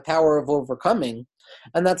strength and the power of overcoming.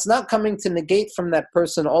 And that's not coming to negate from that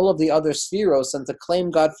person all of the other spheros and to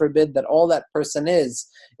claim, God forbid, that all that person is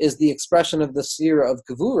the expression of the sphere of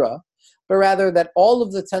gevura, but rather that all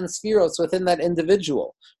of the 10 spheros within that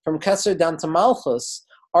individual, from Keser down to Malchus,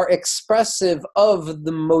 are expressive of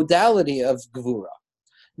the modality of Gevura.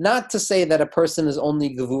 Not to say that a person is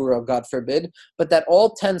only Gevura, God forbid, but that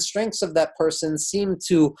all 10 strengths of that person seem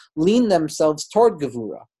to lean themselves toward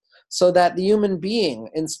Gevura. So that the human being,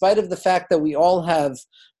 in spite of the fact that we all have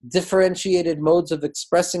differentiated modes of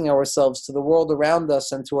expressing ourselves to the world around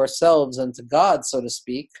us and to ourselves and to God, so to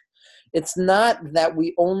speak, it's not that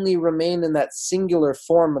we only remain in that singular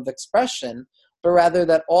form of expression, but rather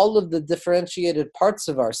that all of the differentiated parts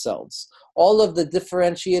of ourselves, all of the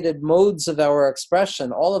differentiated modes of our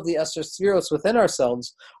expression, all of the Esser Sfiros within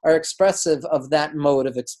ourselves are expressive of that mode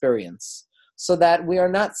of experience. So that we are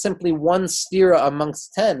not simply one sphera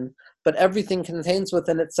amongst 10, but everything contains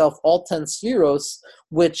within itself all 10 spheros,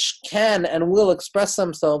 which can and will express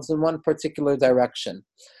themselves in one particular direction.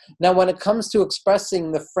 Now, when it comes to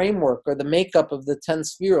expressing the framework or the makeup of the 10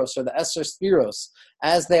 spheros or the Esser spheros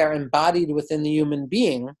as they are embodied within the human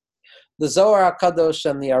being, the Zohar HaKadosh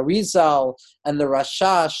and the Arizal and the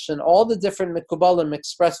Rashash and all the different Mikubalim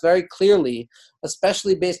express very clearly,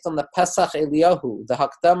 especially based on the Pesach Eliyahu, the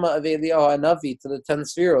Hakdama of Eliyahu Hanavi to the 10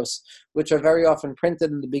 Sfiros, which are very often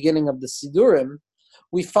printed in the beginning of the Sidurim,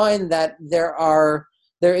 we find that there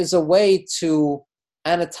is a way to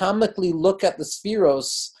anatomically look at the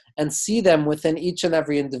Sfiros and see them within each and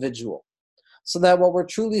every individual. So that what we're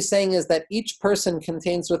truly saying is that each person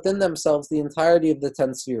contains within themselves the entirety of the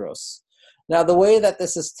 10 Sfiros. Now, the way that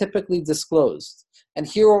this is typically disclosed, and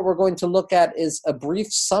here what we're going to look at is a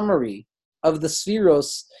brief summary of the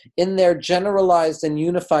Sfiros in their generalized and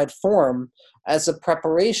unified form as a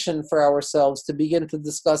preparation for ourselves to begin to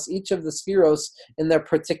discuss each of the Sfiros in their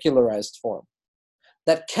particularized form.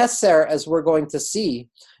 That Keser, as we're going to see,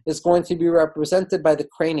 is going to be represented by the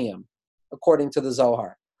cranium, according to the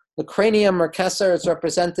Zohar. The cranium or Keser is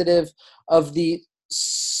representative of the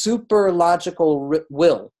superlogical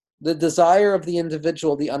will, the desire of the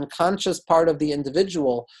individual, the unconscious part of the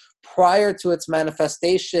individual prior to its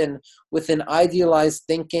manifestation within idealized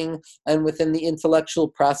thinking and within the intellectual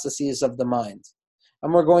processes of the mind.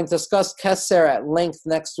 And we're going to discuss Keser at length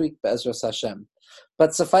next week, Be'ezras Hashem.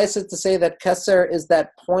 But suffice it to say that Keser is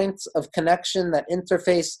that point of connection, that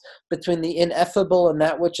interface between the ineffable and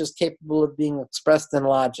that which is capable of being expressed in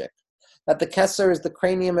logic. That the Keser is the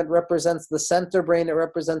cranium, it represents the center brain, it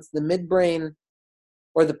represents the midbrain,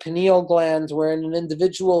 or the pineal gland, wherein an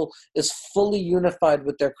individual is fully unified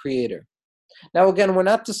with their creator. Now again, we're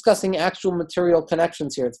not discussing actual material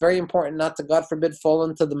connections here. It's very important not to, God forbid, fall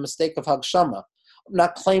into the mistake of Hagshama. I'm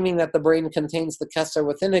not claiming that the brain contains the Keser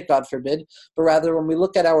within it, God forbid, but rather when we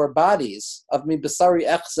look at our bodies, of mi basari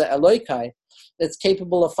echze Elokai, it's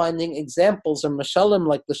capable of finding examples or mashalim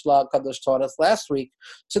like the Shlach HaKadosh taught us last week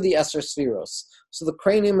to the Esser Sfiros. So the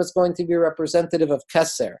cranium is going to be representative of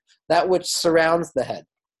Keser, that which surrounds the head.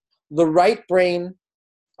 The right brain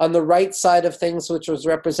on the right side of things, which was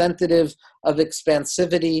representative of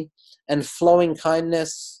expansivity and flowing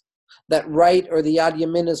kindness. That right or the Yad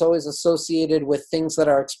Yamin is always associated with things that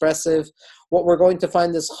are expressive. What we're going to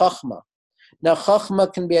find is Chachma. Now,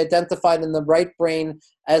 Chachma can be identified in the right brain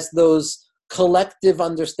as those collective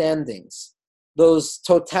understandings, those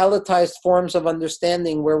totalitized forms of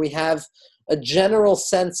understanding where we have a general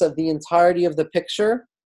sense of the entirety of the picture,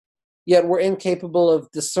 yet we're incapable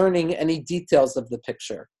of discerning any details of the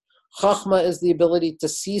picture. Chachma is the ability to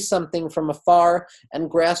see something from afar and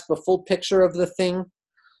grasp a full picture of the thing.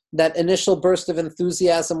 That initial burst of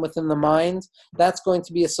enthusiasm within the mind, that's going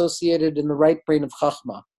to be associated in the right brain of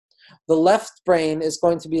Chachma. The left brain is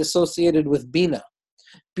going to be associated with Bina.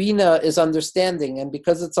 Bina is understanding, and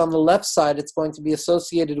because it's on the left side, it's going to be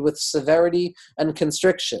associated with severity and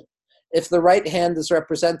constriction. If the right hand is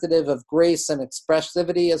representative of grace and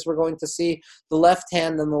expressivity, as we're going to see, the left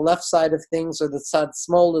hand and the left side of things, or the tzad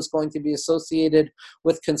smol, is going to be associated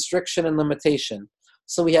with constriction and limitation.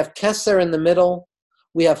 So we have Keser in the middle,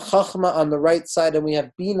 we have Chachma on the right side, and we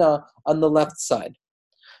have Bina on the left side.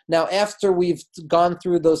 Now, after we've gone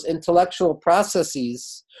through those intellectual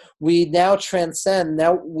processes, we now descend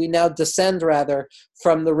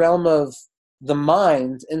from the realm of the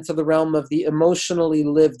mind into the realm of the emotionally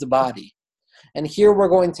lived body. And here we're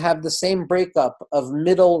going to have the same breakup of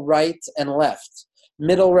middle, right, and left.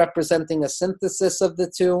 Middle representing a synthesis of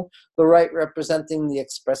the two, the right representing the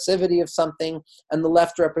expressivity of something, and the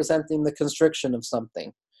left representing the constriction of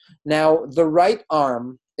something. Now, the right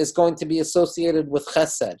arm is going to be associated with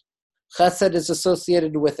chesed. Chesed is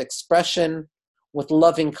associated with expression, with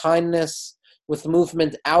loving kindness, with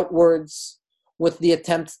movement outwards, with the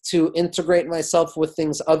attempt to integrate myself with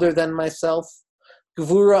things other than myself.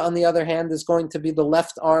 Gevura, on the other hand, is going to be the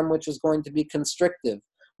left arm, which is going to be constrictive,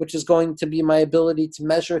 which is going to be my ability to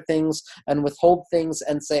measure things and withhold things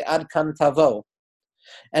and say ad kan tavo.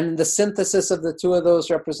 And the synthesis of the two of those,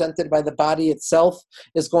 represented by the body itself,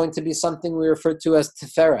 is going to be something we refer to as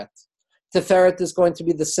Tiferet. Tiferet is going to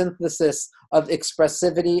be the synthesis of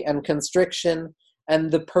expressivity and constriction,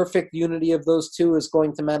 and the perfect unity of those two is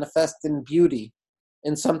going to manifest in beauty,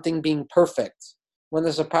 in something being perfect. When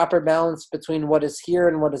there's a proper balance between what is here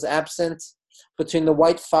and what is absent, between the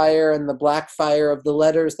white fire and the black fire of the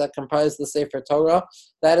letters that comprise the Sefer Torah,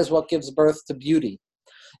 that is what gives birth to beauty.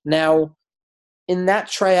 Now, in that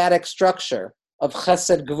triadic structure of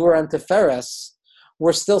Chesed, Gvura, and Tiferes,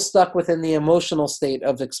 we're still stuck within the emotional state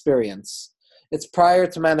of experience. It's prior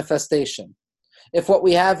to manifestation. If what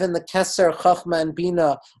we have in the Keser, Chachma, and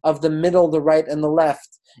Bina of the middle, the right, and the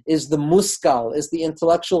left is the muskal, is the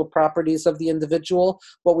intellectual properties of the individual,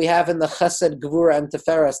 what we have in the Chesed, Gvura, and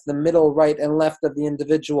Tiferes, the middle, right, and left of the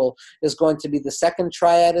individual, is going to be the second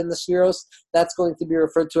triad in the Sfiros. That's going to be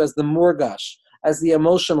referred to as the Murgash, as the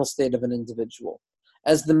emotional state of an individual,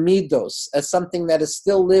 as the midos, as something that is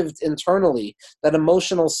still lived internally, that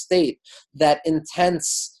emotional state, that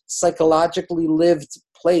intense, psychologically lived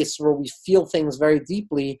place where we feel things very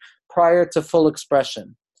deeply prior to full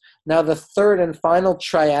expression. Now, the third and final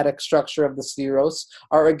triadic structure of the Sfiros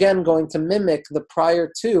are again going to mimic the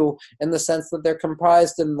prior two in the sense that they're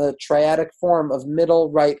comprised in the triadic form of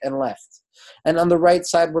middle, right, and left. And on the right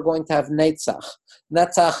side, we're going to have Netzach.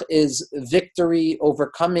 Netzach is victory,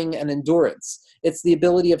 overcoming, and endurance. It's the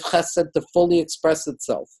ability of Chesed to fully express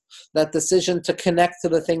itself, that decision to connect to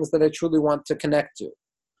the things that I truly want to connect to.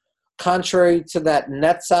 Contrary to that,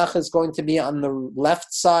 Netzach is going to be on the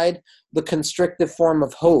left side, the constrictive form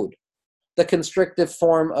of Hod, the constrictive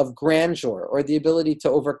form of grandeur, or the ability to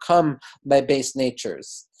overcome my base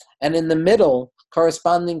natures. And in the middle,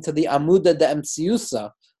 corresponding to the Amuda de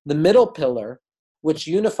Emtsiusa, the middle pillar, which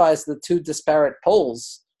unifies the two disparate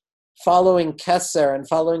poles, following Keser and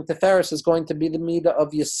following Tiferes, is going to be the Midah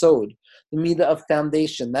of Yesod, the Midah of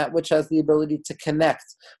foundation, that which has the ability to connect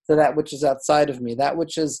to that which is outside of me, that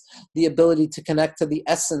which is the ability to connect to the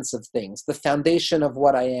essence of things, the foundation of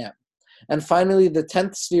what I am. And finally, the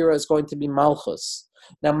 10th sphere is going to be Malchus.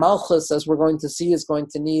 Now, Malchus, as we're going to see, is going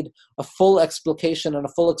to need a full explication and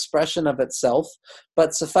a full expression of itself,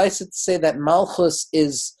 but suffice it to say that Malchus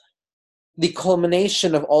is the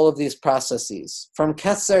culmination of all of these processes, from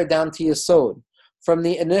Keser down to Yesod, from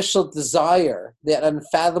the initial desire, that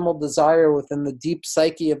unfathomable desire within the deep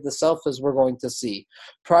psyche of the self, as we're going to see,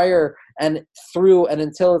 prior and through and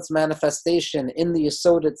until its manifestation in the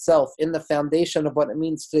Yesod itself, in the foundation of what it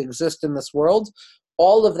means to exist in this world.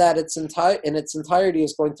 All of that in its entirety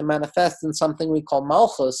is going to manifest in something we call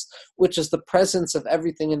Malchus, which is the presence of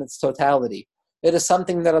everything in its totality. It is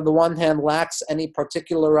something that on the one hand lacks any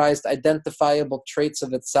particularized identifiable traits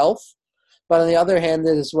of itself, but on the other hand,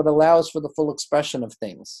 it is what allows for the full expression of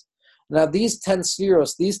things. Now, these 10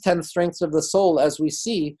 spheros, these 10 strengths of the soul, as we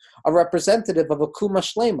see, are representative of a kuma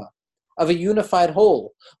shlema, of a unified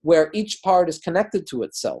whole, where each part is connected to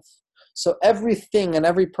itself. So everything and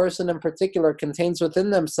every person in particular contains within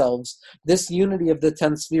themselves this unity of the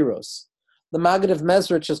 10 spheros. The Maggid of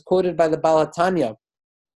Mezrich is quoted by the Baal HaTanya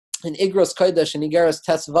in Igros Kodesh and Igeras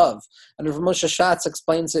Tesvav, and Rav Moshe Shatz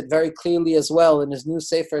explains it very clearly as well in his new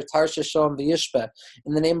Sefer Tarsha Shalom V'Yishpeh,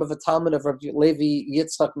 in the name of a Talmud of Rav Levi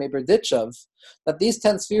Yitzchak Meberdichev, that these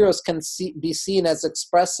 10 spheros can be seen as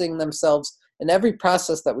expressing themselves in every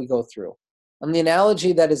process that we go through. And the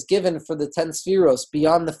analogy that is given for the 10 spheros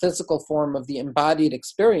beyond the physical form of the embodied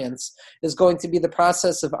experience is going to be the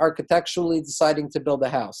process of architecturally deciding to build a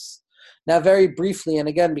house. Now, very briefly, and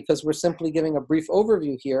again, because we're simply giving a brief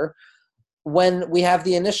overview here, when we have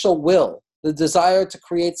the initial will, the desire to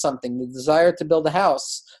create something, the desire to build a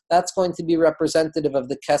house, that's going to be representative of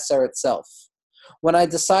the Keser itself. When I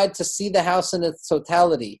decide to see the house in its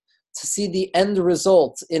totality, to see the end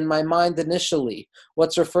result in my mind initially,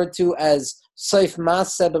 what's referred to as Soif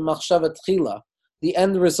Maaseh B'Machshava Tchila, the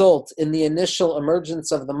end result in the initial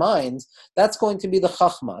emergence of the mind, that's going to be the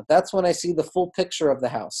chachma. That's when I see the full picture of the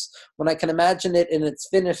house, when I can imagine it in its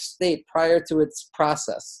finished state prior to its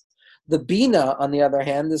process. The bina, on the other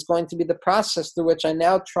hand, is going to be the process through which I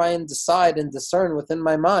now try and decide and discern within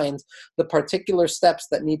my mind the particular steps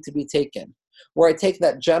that need to be taken, where I take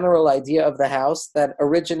that general idea of the house that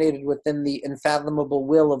originated within the unfathomable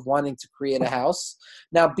will of wanting to create a house.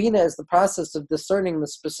 Now, Bina is the process of discerning the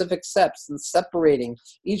specific steps and separating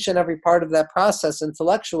each and every part of that process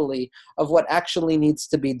intellectually of what actually needs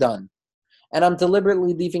to be done. And I'm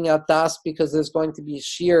deliberately leaving out Das because there's going to be a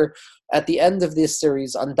shir at the end of this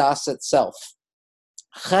series on Das itself.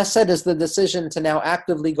 Chesed is the decision to now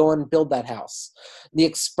actively go and build that house. The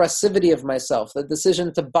expressivity of myself, the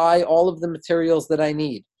decision to buy all of the materials that I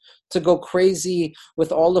need, to go crazy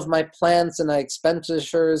with all of my plans and my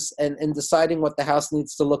expenditures and in deciding what the house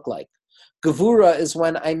needs to look like. Gevura is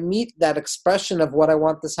when I meet that expression of what I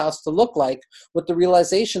want this house to look like with the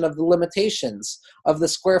realization of the limitations, of the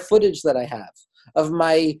square footage that I have, of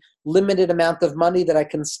my limited amount of money that I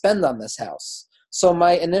can spend on this house. So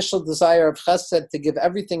my initial desire of chesed to give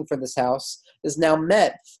everything for this house is now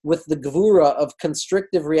met with the gevura of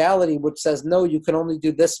constrictive reality, which says, no, you can only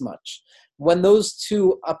do this much. When those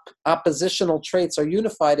two oppositional traits are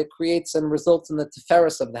unified, it creates and results in the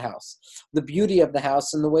tiferes of the house, the beauty of the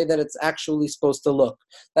house and the way that it's actually supposed to look.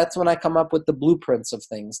 That's when I come up with the blueprints of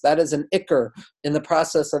things. That is an ikr in the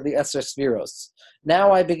process of the Eser Sfiros.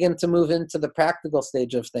 Now I begin to move into the practical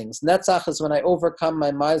stage of things. Netzach is when I overcome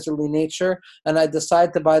my miserly nature and I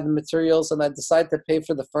decide to buy the materials and I decide to pay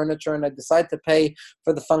for the furniture and I decide to pay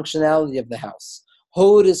for the functionality of the house.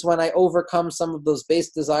 Hod is when I overcome some of those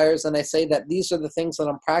base desires and I say that these are the things that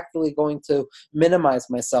I'm practically going to minimize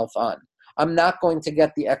myself on. I'm not going to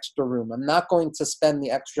get the extra room. I'm not going to spend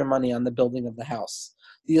the extra money on the building of the house.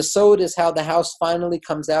 The Yesod is how the house finally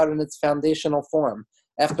comes out in its foundational form.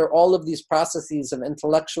 After all of these processes of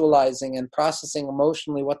intellectualizing and processing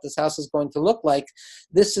emotionally what this house is going to look like,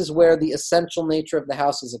 this is where the essential nature of the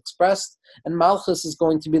house is expressed, and Malchus is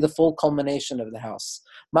going to be the full culmination of the house.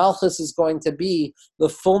 Malchus is going to be the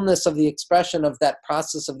fullness of the expression of that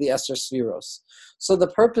process of the Eser Sfiros. So the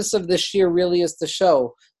purpose of this shir really is to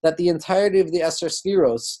show that the entirety of the Eser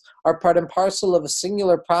Sfiros are part and parcel of a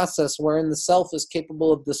singular process wherein the self is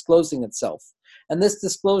capable of disclosing itself. And this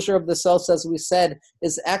disclosure of the self, as we said,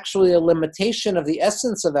 is actually a limitation of the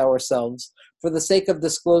essence of ourselves for the sake of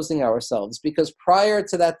disclosing ourselves. Because prior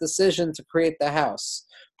to that decision to create the house,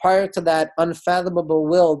 prior to that unfathomable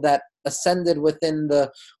will that ascended within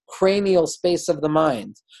the cranial space of the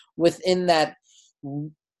mind, within that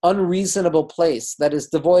unreasonable place that is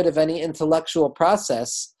devoid of any intellectual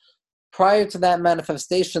process, prior to that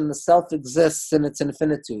manifestation, the self exists in its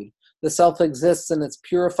infinitude. The self exists in its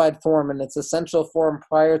purified form, in its essential form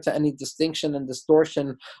prior to any distinction and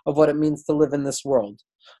distortion of what it means to live in this world.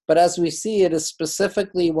 But as we see, it is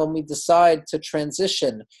specifically when we decide to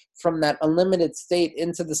transition from that unlimited state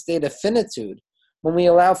into the state of finitude, when we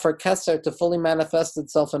allow for Keser to fully manifest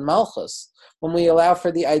itself in Malchus, when we allow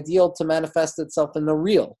for the ideal to manifest itself in the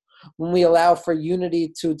real, when we allow for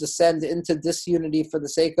unity to descend into disunity for the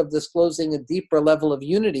sake of disclosing a deeper level of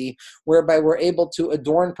unity, whereby we're able to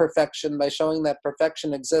adorn perfection by showing that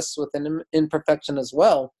perfection exists within imperfection as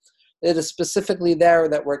well, it is specifically there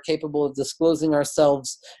that we're capable of disclosing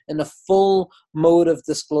ourselves in a full mode of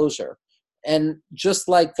disclosure. And just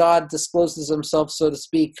like God discloses himself, so to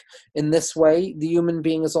speak, in this way, the human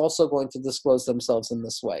being is also going to disclose themselves in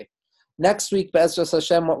this way. Next week, Be'ezras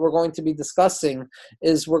Hashem, what we're going to be discussing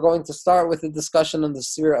is we're going to start with a discussion on the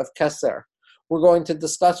Sfira of Keser. We're going to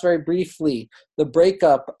discuss very briefly the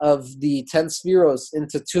breakup of the 10 Sfiros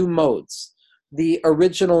into two modes. The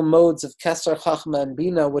original modes of Keser, Chachma, and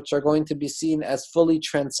Bina, which are going to be seen as fully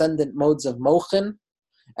transcendent modes of Mochin,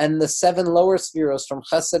 and the 7 lower Sfiros from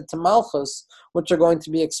Chesed to Malchus, which are going to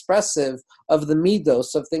be expressive of the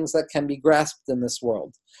midos, of things that can be grasped in this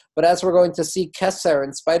world. But as we're going to see, Keser,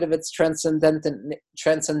 in spite of its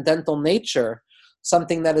transcendental nature,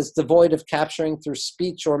 something that is devoid of capturing through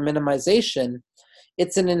speech or minimization,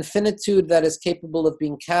 it's an infinitude that is capable of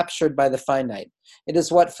being captured by the finite. It is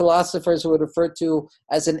what philosophers would refer to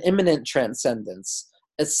as an immanent transcendence,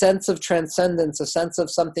 a sense of transcendence, a sense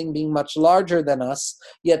of something being much larger than us,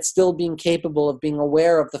 yet still being capable of being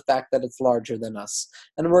aware of the fact that it's larger than us.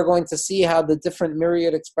 And we're going to see how the different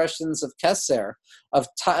myriad expressions of Keser, of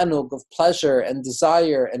ta'anug, of pleasure and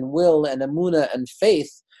desire and will and emunah and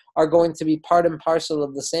faith, are going to be part and parcel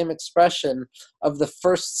of the same expression of the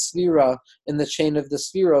first sphira in the chain of the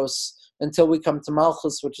spheros until we come to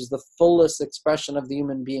Malchus, which is the fullest expression of the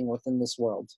human being within this world.